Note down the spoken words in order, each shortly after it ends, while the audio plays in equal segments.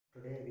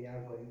Today we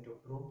are going to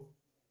prove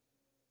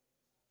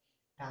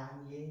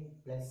tan A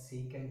plus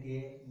secant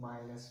A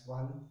minus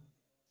 1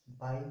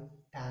 by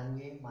tan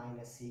A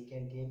minus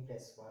secant A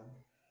plus 1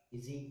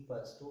 is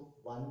equals to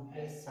 1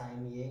 plus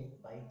sin A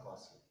by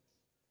cos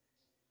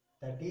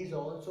A. That is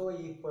also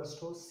equals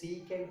to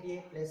secant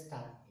A plus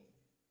tan A.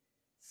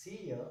 See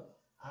here,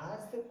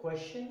 as the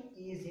question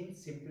is in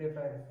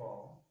simplified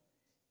form,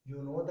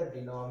 you know the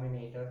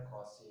denominator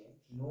cos A,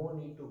 no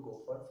need to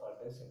go for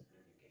further simplification.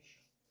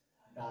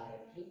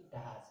 Directly it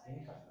has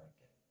been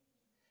converted.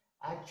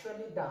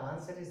 Actually, the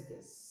answer is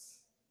this,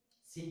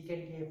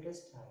 secant A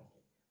plus tan A.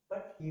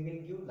 But he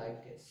will give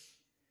like this.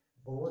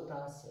 Both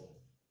are same.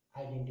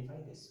 Identify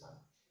this one.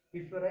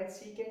 If you write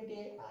secant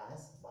A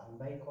as 1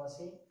 by cos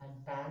A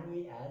and tan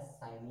A as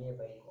sin A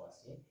by cos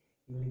A,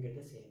 you will get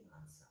the same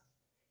answer.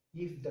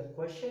 If the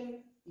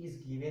question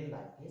is given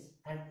like this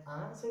and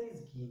answer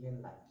is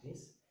given like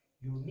this,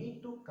 you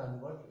need to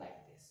convert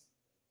like this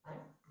and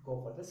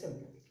go for the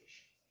simplification.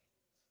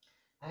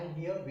 And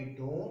here we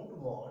don't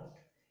want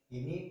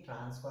any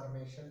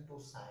transformation to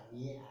sin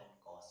A and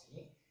cos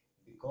A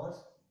because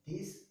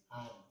this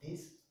and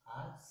this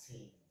are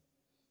same.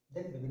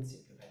 Then we will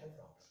simplify the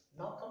problem.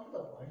 Now come to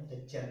the point,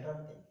 the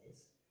general thing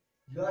is,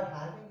 you are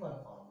having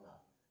one formula.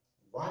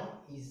 1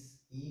 is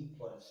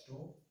equals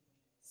to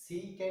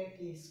secant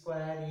A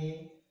square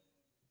A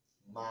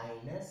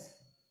minus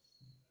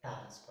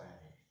tan square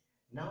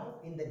A. Now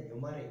in the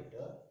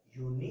numerator,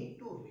 you need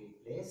to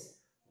replace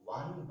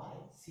 1 by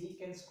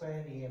secant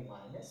square A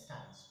minus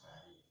tan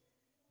square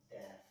A.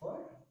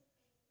 Therefore,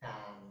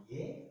 tan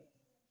A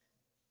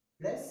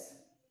plus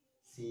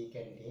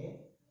secant A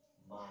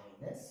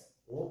minus,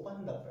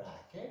 open the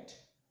bracket,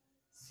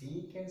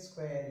 secant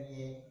square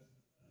A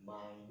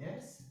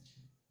minus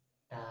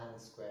tan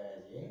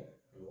square A,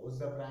 close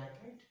the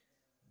bracket,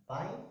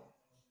 by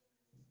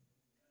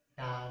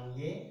tan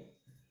A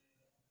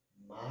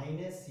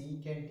minus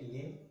secant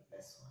A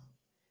plus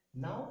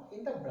 1. Now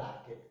in the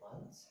bracket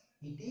ones,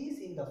 it is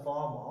in the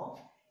form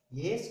of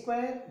a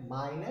square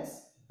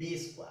minus b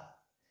square.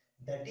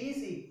 That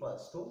is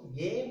equals to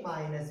a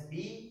minus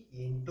b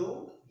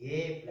into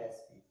a plus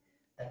b.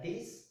 That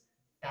is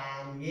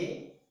tan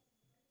A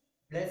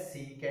plus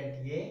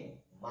secant A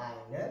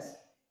minus,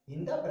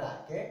 in the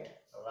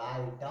bracket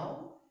write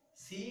down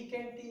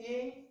secant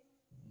A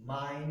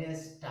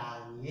minus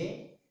tan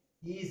A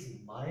is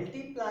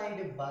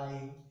multiplied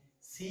by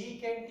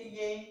secant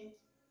A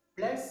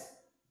plus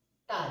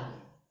tan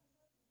A.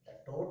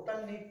 The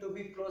total need to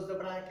be close the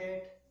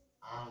bracket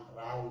and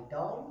write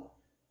down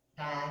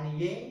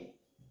tan A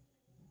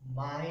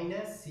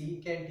minus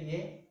secant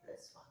A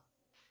plus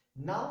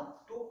 1.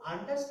 Now to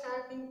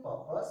understanding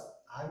purpose,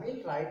 I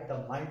will write the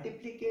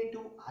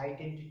multiplicative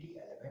identity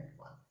element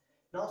 1.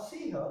 Now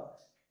see here,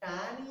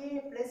 tan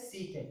A plus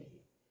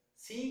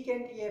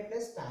secant A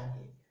plus tan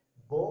A.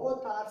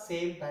 Both are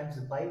same times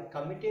by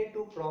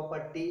commutative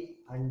property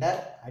under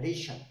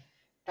addition.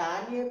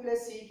 Tan A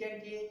plus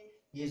secant A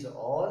is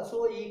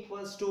also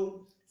equals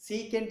to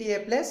secant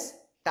A plus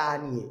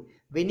tan A.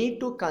 We need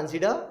to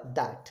consider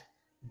that.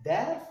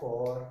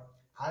 Therefore,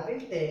 I will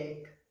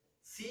take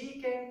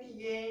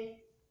secant A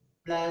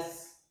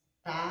plus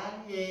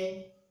tan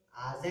A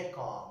as a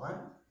common.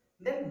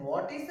 Then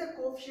what is the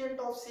coefficient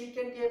of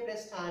secant A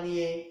plus tan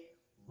A?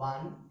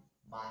 1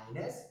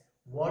 minus,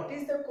 what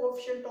is the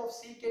coefficient of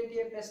secant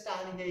A plus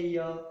tan A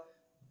here?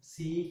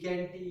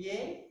 Secant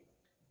A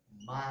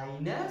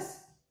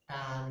minus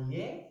tan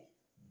A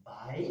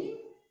by,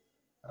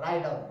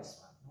 write down this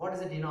one. What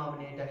is the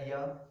denominator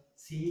here?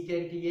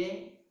 Secant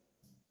A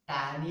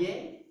tan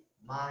A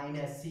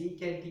minus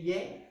secant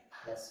A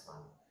plus 1.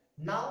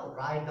 Now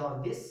write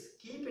down this,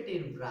 keep it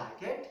in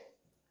bracket.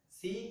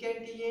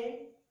 Secant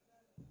A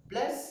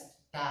plus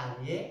tan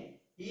A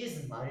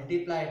is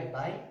multiplied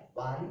by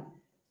 1.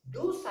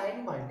 Do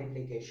sign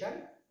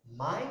multiplication.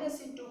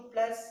 Minus into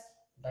plus,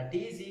 that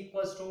is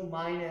equals to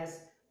minus.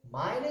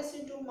 Minus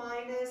into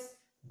minus,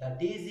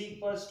 that is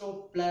equals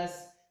to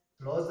plus.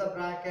 Close the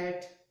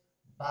bracket,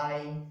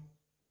 by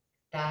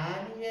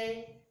tan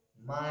A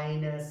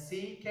minus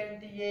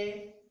secant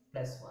A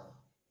plus 1.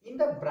 In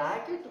the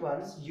bracket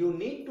ones, you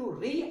need to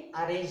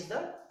rearrange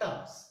the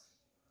terms.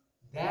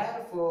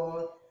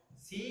 Therefore,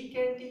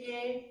 secant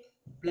A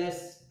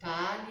plus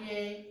tan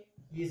A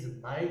is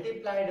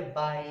multiplied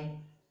by,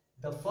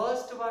 the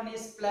first one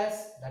is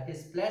plus, that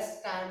is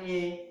plus tan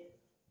A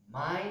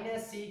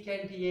minus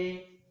secant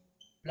A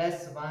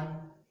plus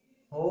 1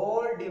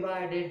 whole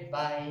divided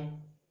by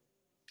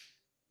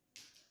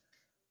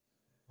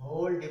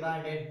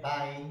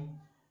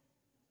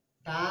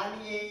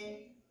tan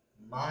A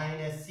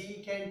minus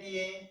secant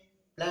A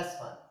plus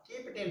 1.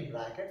 Keep it in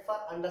bracket for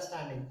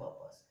understanding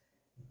purpose.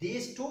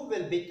 These two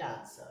will be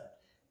cancelled.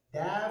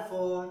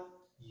 Therefore,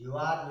 you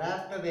are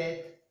left with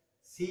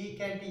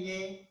secant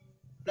A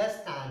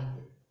plus tan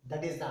A.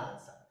 That is the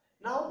answer.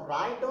 Now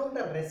write down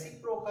the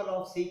reciprocal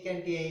of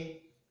secant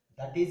A,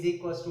 that is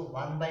equals to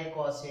 1 by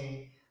cos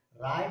A.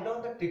 Write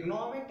down the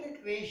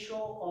trigonometric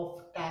ratio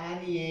of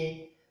tan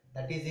A,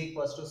 that is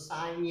equals to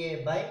sin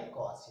A by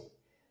cos A.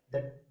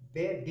 The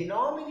where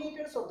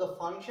denominators of the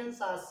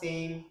functions are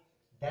same,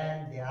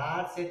 then they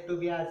are said to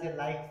be as a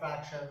like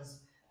fractions,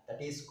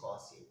 that is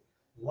cos A.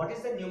 What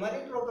is the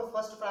numerator of the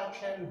first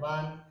fraction?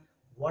 1.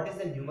 What is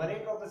the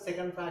numerator of the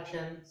second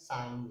fraction?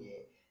 Sin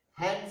A.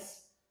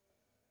 Hence,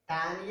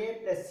 tan A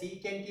plus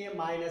secant A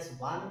minus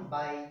 1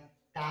 by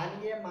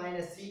tan A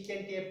minus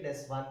secant A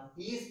plus 1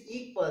 is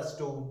equals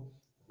to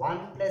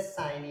 1 plus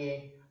sin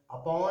A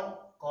upon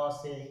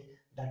cos A,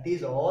 that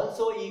is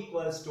also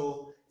equals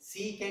to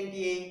secant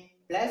A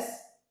plus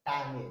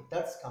tan A.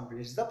 That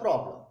completes the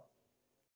problem.